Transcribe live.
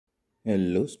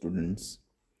Hello students.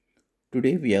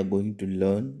 Today we are going to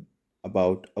learn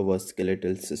about our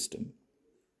skeletal system.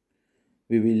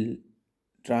 We will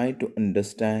try to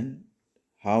understand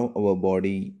how our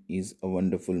body is a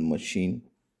wonderful machine.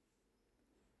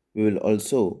 We will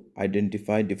also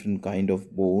identify different kind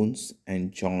of bones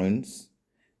and joints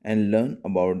and learn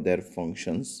about their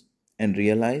functions and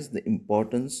realize the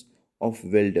importance of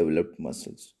well-developed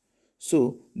muscles.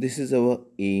 So this is our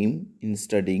aim in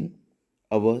studying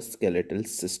our skeletal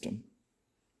system.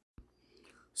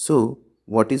 So,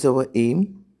 what is our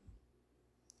aim?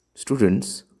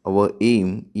 Students, our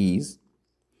aim is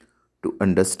to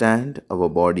understand our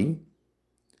body,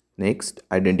 next,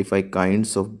 identify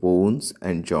kinds of bones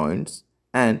and joints,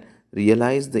 and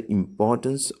realize the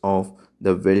importance of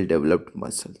the well developed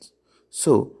muscles.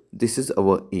 So, this is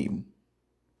our aim.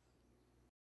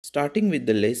 Starting with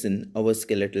the lesson, our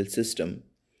skeletal system.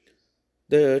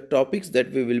 The topics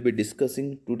that we will be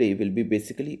discussing today will be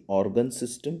basically organ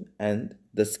system and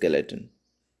the skeleton.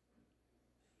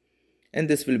 And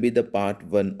this will be the part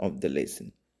 1 of the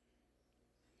lesson.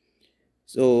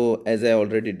 So as I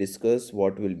already discussed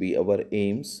what will be our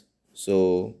aims,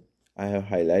 so I have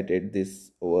highlighted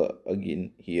this over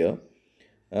again here.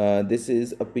 This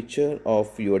is a picture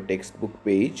of your textbook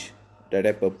page that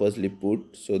I purposely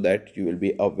put so that you will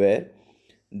be aware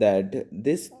that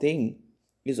this thing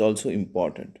is also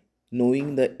important,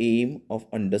 knowing the aim of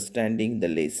understanding the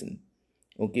lesson.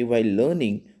 Okay, while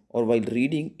learning or while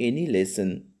reading any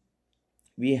lesson,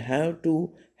 we have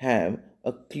to have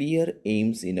a clear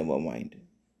aims in our mind.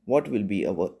 What will be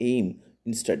our aim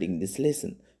in studying this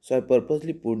lesson? So I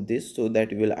purposely put this so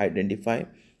that you will identify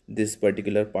this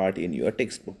particular part in your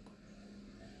textbook.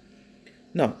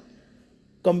 Now,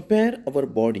 compare our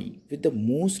body with the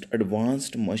most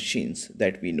advanced machines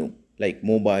that we know, like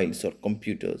mobiles or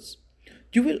computers.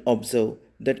 You will observe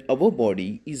that our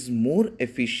body is more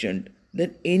efficient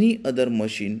than any other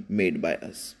machine made by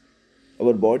us.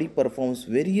 Our body performs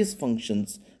various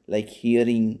functions like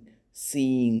hearing,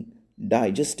 seeing,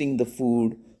 digesting the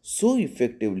food so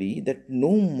effectively that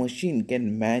no machine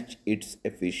can match its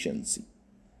efficiency.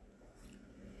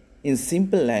 In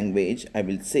simple language, I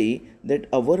will say that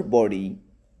our body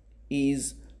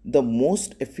is the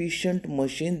most efficient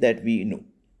machine that we know.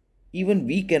 Even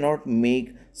we cannot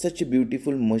make such a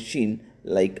beautiful machine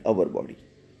like our body.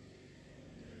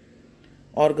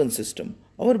 Organ system.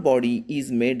 Our body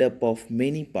is made up of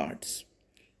many parts,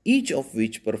 each of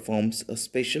which performs a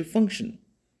special function.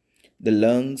 The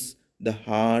lungs, the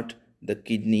heart, the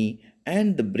kidney,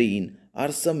 and the brain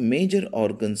are some major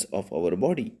organs of our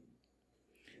body.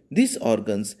 These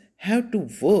organs have to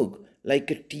work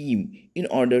like a team in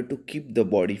order to keep the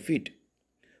body fit.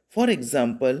 For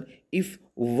example, if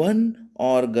one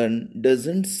organ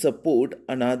doesn't support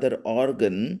another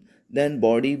organ, then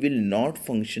body will not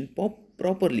function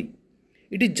properly.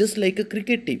 It is just like a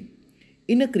cricket team.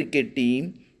 In a cricket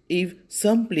team, if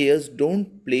some players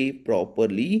don't play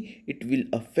properly, it will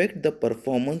affect the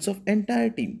performance of entire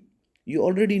team. You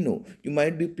already know, you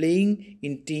might be playing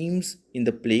in teams in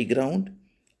the playground,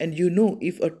 and you know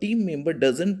if a team member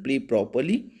doesn't play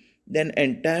properly, then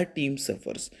entire team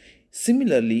suffers.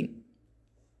 Similarly,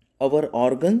 our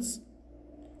organs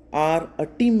are a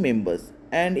team members,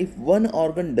 and if one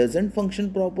organ doesn't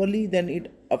function properly, then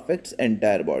it affects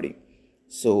entire body.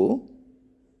 So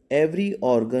every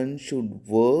organ should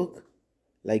work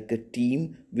like a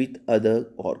team with other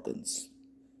organs.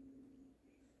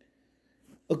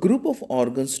 A group of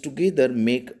organs together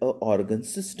make a organ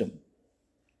system.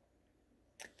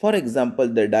 For example,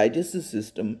 the digestive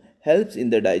system helps in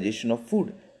the digestion of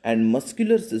food, and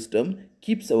muscular system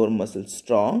keeps our muscles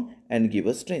strong and give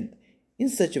us strength. In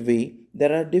such a way,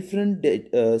 there are different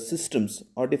systems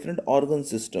or different organ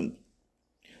systems.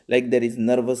 Like there is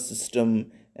nervous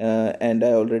system, and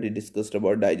I already discussed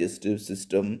about digestive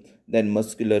system, then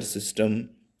muscular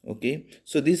system. Okay,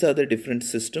 so these are the different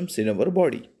systems in our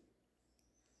body.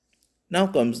 Now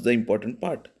comes the important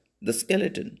part, the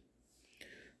skeleton.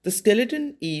 The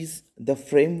skeleton is the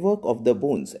framework of the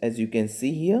bones. As you can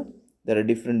see here, there are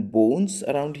different bones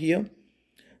around here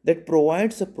that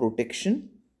provides a protection.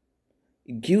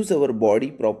 It gives our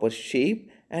body proper shape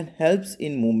and helps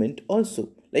in movement also.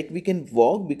 Like we can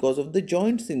walk because of the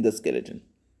joints in the skeleton.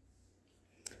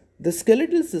 The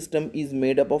skeletal system is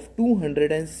made up of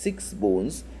 206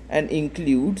 bones and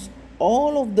includes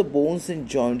all of the bones and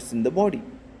joints in the body.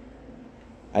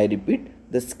 I repeat,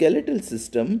 the skeletal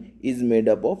system is made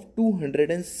up of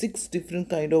 206 different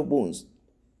kind of bones.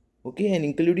 Okay, and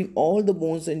including all the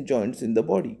bones and joints in the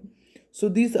body. So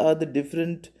these are the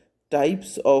different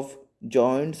types of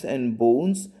joints and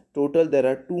bones. Total there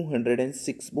are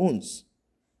 206 bones.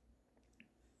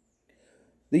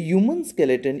 The human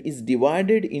skeleton is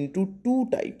divided into two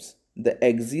types, the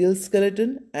axial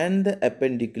skeleton and the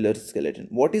appendicular skeleton.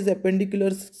 What is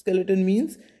appendicular skeleton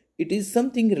means? It is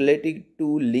something related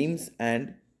to limbs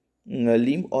and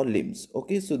limb or limbs.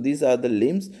 Okay, so these are the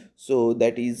limbs. So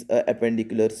that is a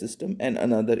appendicular system, and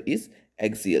another is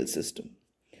axial system.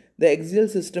 The axial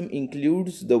system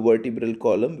includes the vertebral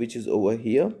column, which is over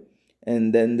here,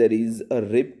 and then there is a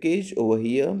rib cage over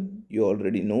here. You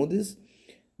already know this.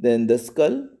 Then the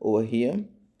skull over here,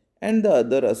 and the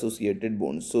other associated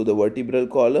bones. So the vertebral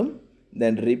column,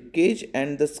 then rib cage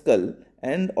and the skull,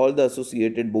 and all the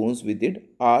associated bones with it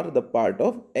are the part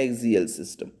of axial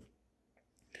system.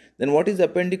 Then what is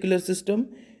appendicular system?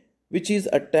 Which is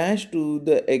attached to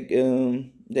the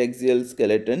axial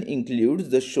skeleton includes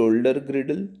the shoulder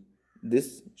girdle,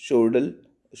 this shoulder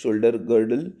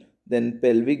girdle, then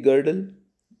pelvic girdle.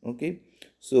 Okay,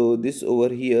 so this over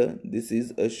here, this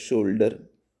is a shoulder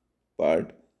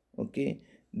part. Okay,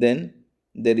 then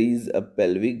there is a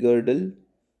pelvic girdle.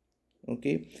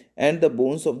 Okay, and the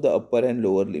bones of the upper and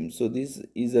lower limbs. So this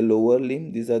is a lower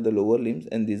limb, these are the lower limbs,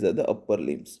 and these are the upper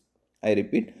limbs. I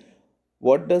repeat,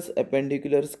 what does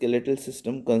appendicular skeletal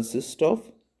system consist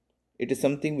of? It is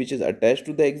something which is attached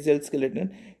to the axial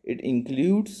skeleton. It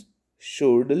includes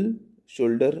shoulder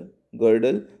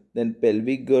girdle, then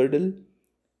pelvic girdle,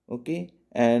 okay,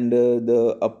 and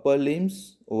the upper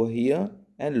limbs over here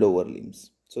and lower limbs.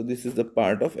 So this is the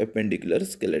part of appendicular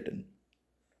skeleton.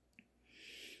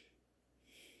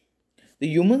 The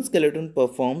human skeleton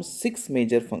performs 6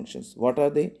 major functions. What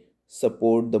are they?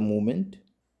 Support the movement,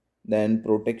 then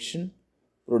protection,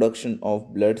 production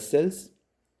of blood cells,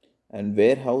 and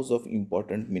warehouse of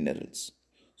important minerals.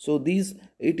 So these,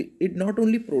 it not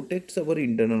only protects our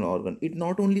internal organ, it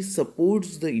not only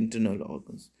supports the internal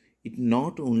organs, it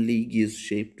not only gives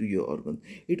shape to your organs,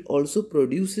 it also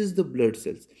produces the blood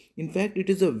cells. In fact, it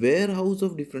is a warehouse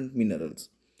of different minerals.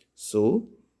 So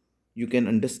you can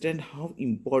understand how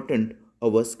important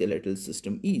our skeletal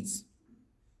system is.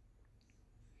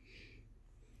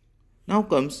 Now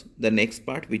comes the next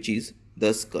part, which is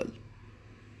the skull.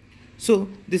 So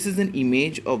this is an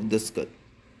image of the skull.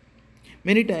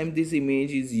 Many times this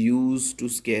image is used to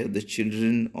scare the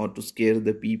children or to scare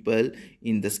the people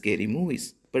in the scary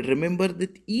movies. But remember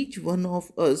that each one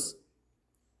of us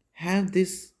have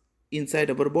this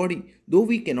inside our body. Though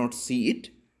we cannot see it,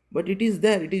 but it is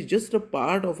there. It is just a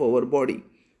part of our body.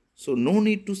 So no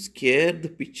need to scare the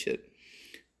picture.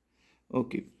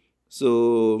 Okay.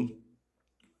 So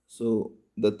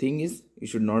the thing is, you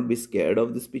should not be scared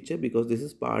of this picture because this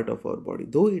is part of our body.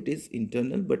 Though it is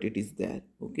internal, but it is there.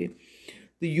 Okay.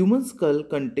 The human skull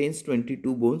contains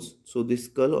 22 bones. So this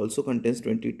skull also contains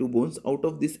 22 bones. Out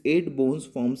of these, 8 bones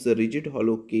forms a rigid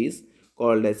hollow case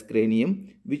called as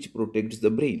cranium, which protects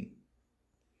the brain.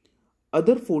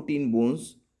 Other 14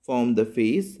 bones form the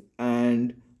face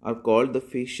and are called the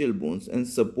facial bones and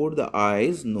support the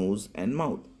eyes, nose, and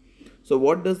mouth. So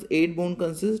what does 8 bone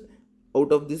consist?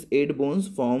 Out of these, 8 bones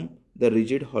form the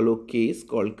rigid hollow case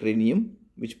called cranium,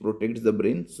 which protects the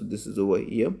brain. So this is over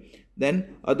here.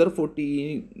 Then other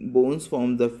 14 bones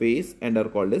form the face and are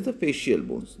called as the facial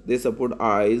bones. They support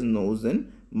eyes, nose,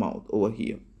 and mouth over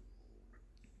here.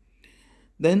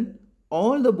 Then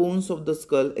all the bones of the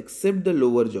skull except the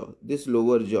lower jaw, this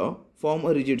lower jaw, form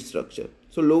a rigid structure.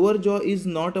 So lower jaw is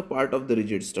not a part of the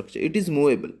rigid structure. It is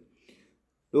movable.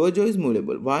 Lower jaw is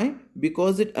movable. Why?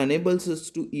 Because it enables us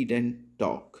to eat and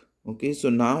talk. Okay, so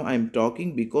now I am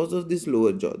talking because of this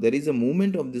lower jaw. There is a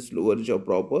movement of this lower jaw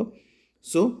proper.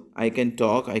 So I can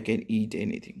talk, I can eat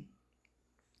anything.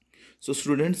 So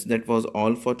students, that was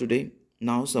all for today.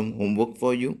 Now some homework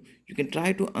for you. You can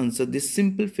try to answer this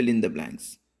simple fill in the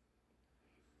blanks.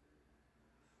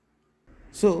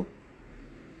 So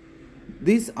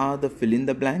these are the fill in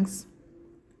the blanks.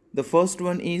 The first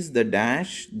one is the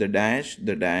dash, the dash,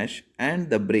 the dash, and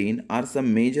the brain are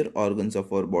some major organs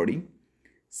of our body.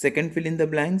 Second fill in the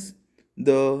blanks,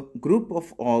 the group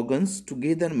of organs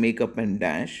together make up and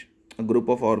dash. A group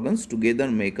of organs together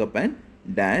make up and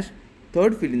dash.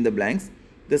 Third fill in the blanks,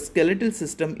 the skeletal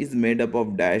system is made up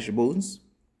of dash bones.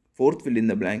 Fourth fill in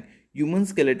the blank, human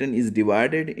skeleton is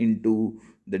divided into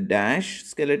the dash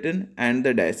skeleton and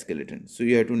the dash skeleton. So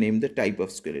you have to name the type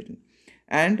of skeleton.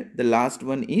 And the last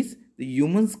one is the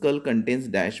human skull contains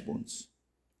dash bones.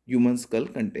 Human skull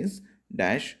contains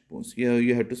dash bones. Here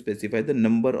you have to specify the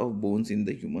number of bones in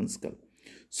the human skull.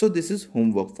 So this is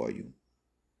homework for you.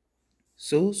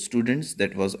 So students,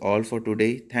 that was all for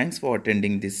today. Thanks for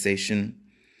attending this session.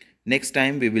 Next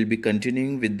time we will be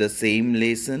continuing with the same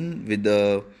lesson with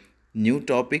the new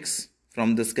topics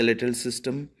from the skeletal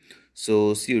system.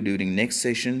 So see you during next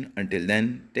session. Until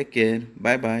then, take care.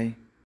 Bye bye.